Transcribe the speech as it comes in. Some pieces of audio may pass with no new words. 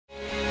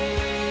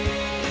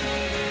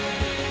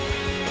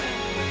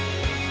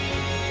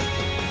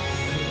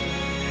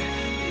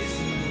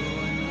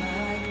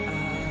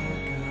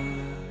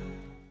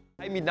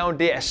Mit navn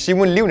det er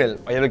Simon Livnel,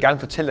 og jeg vil gerne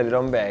fortælle dig lidt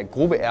om, hvad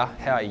gruppe er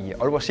her i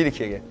Aalborg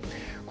Citykirke.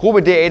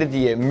 Gruppe det er et af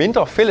de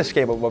mindre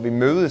fællesskaber, hvor vi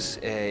mødes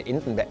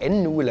enten hver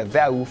anden uge eller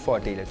hver uge for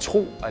at dele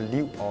tro og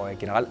liv og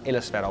generelt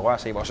ellers hvad der rører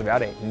sig i vores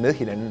hverdag med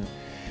hinanden.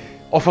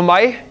 Og for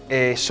mig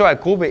så er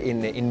gruppe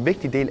en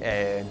vigtig del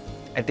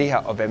af det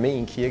her at være med i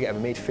en kirke, at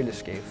være med i et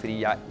fællesskab,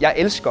 fordi jeg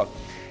elsker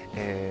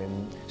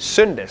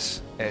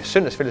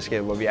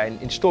søndagsfællesskabet, hvor vi er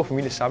en stor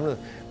familie samlet,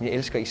 men jeg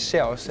elsker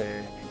især også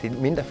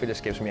det mindre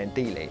fællesskab, som jeg er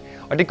en del af.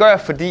 Og det gør jeg,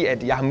 fordi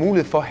at jeg har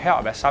mulighed for her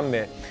at være sammen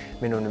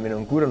med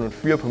nogle gutter og nogle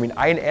fyre på min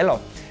egen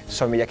alder,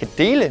 som jeg kan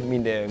dele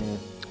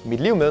mit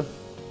liv med,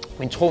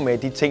 min tro med,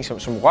 de ting,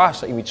 som rører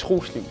sig i mit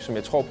trosliv, som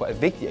jeg tror på er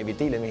vigtigt, at vi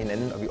deler med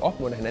hinanden, og vi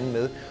opmuntrer hinanden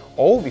med,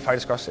 og vi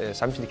faktisk også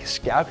samtidig kan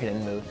skærpe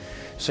hinanden med.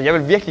 Så jeg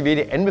vil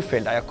virkelig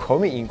anbefale dig at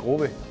komme i en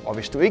gruppe, og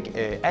hvis du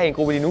ikke er i en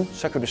gruppe lige nu,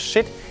 så kan du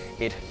sætte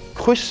et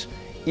kryds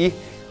i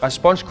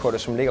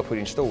responskortet, som ligger på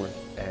din stol.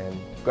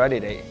 Gør det i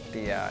dag.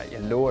 Jeg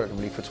lover dig, at du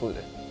vil ikke fortryde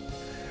det.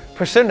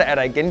 På søndag er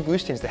der igen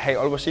gudstjeneste her i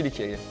Aalborg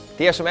Citykirke.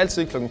 Det er som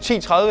altid kl.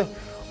 10:30.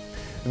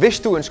 Hvis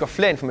du ønsker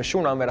flere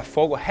informationer om, hvad der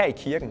foregår her i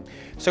kirken,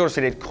 så kan du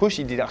sætte et kryds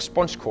i dit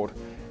responskort,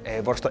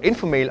 hvor der står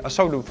infomail, og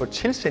så vil du få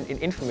tilsendt en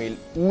infomail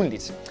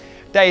ugenligt.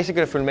 Derefter så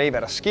kan du følge med i,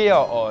 hvad der sker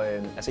og,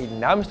 altså i den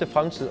nærmeste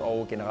fremtid,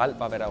 og generelt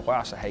bare, hvad der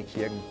rører sig her i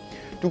kirken.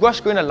 Du kan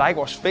også gå ind og like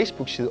vores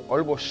Facebook-side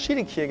Aalborg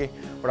Citykirke,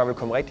 hvor der vil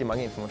komme rigtig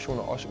mange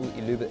informationer også ud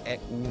i løbet af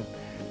ugen.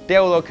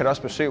 Derudover kan du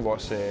også besøge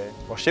vores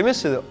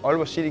hjemmeside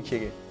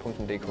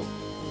aalborgcitykirke.dk.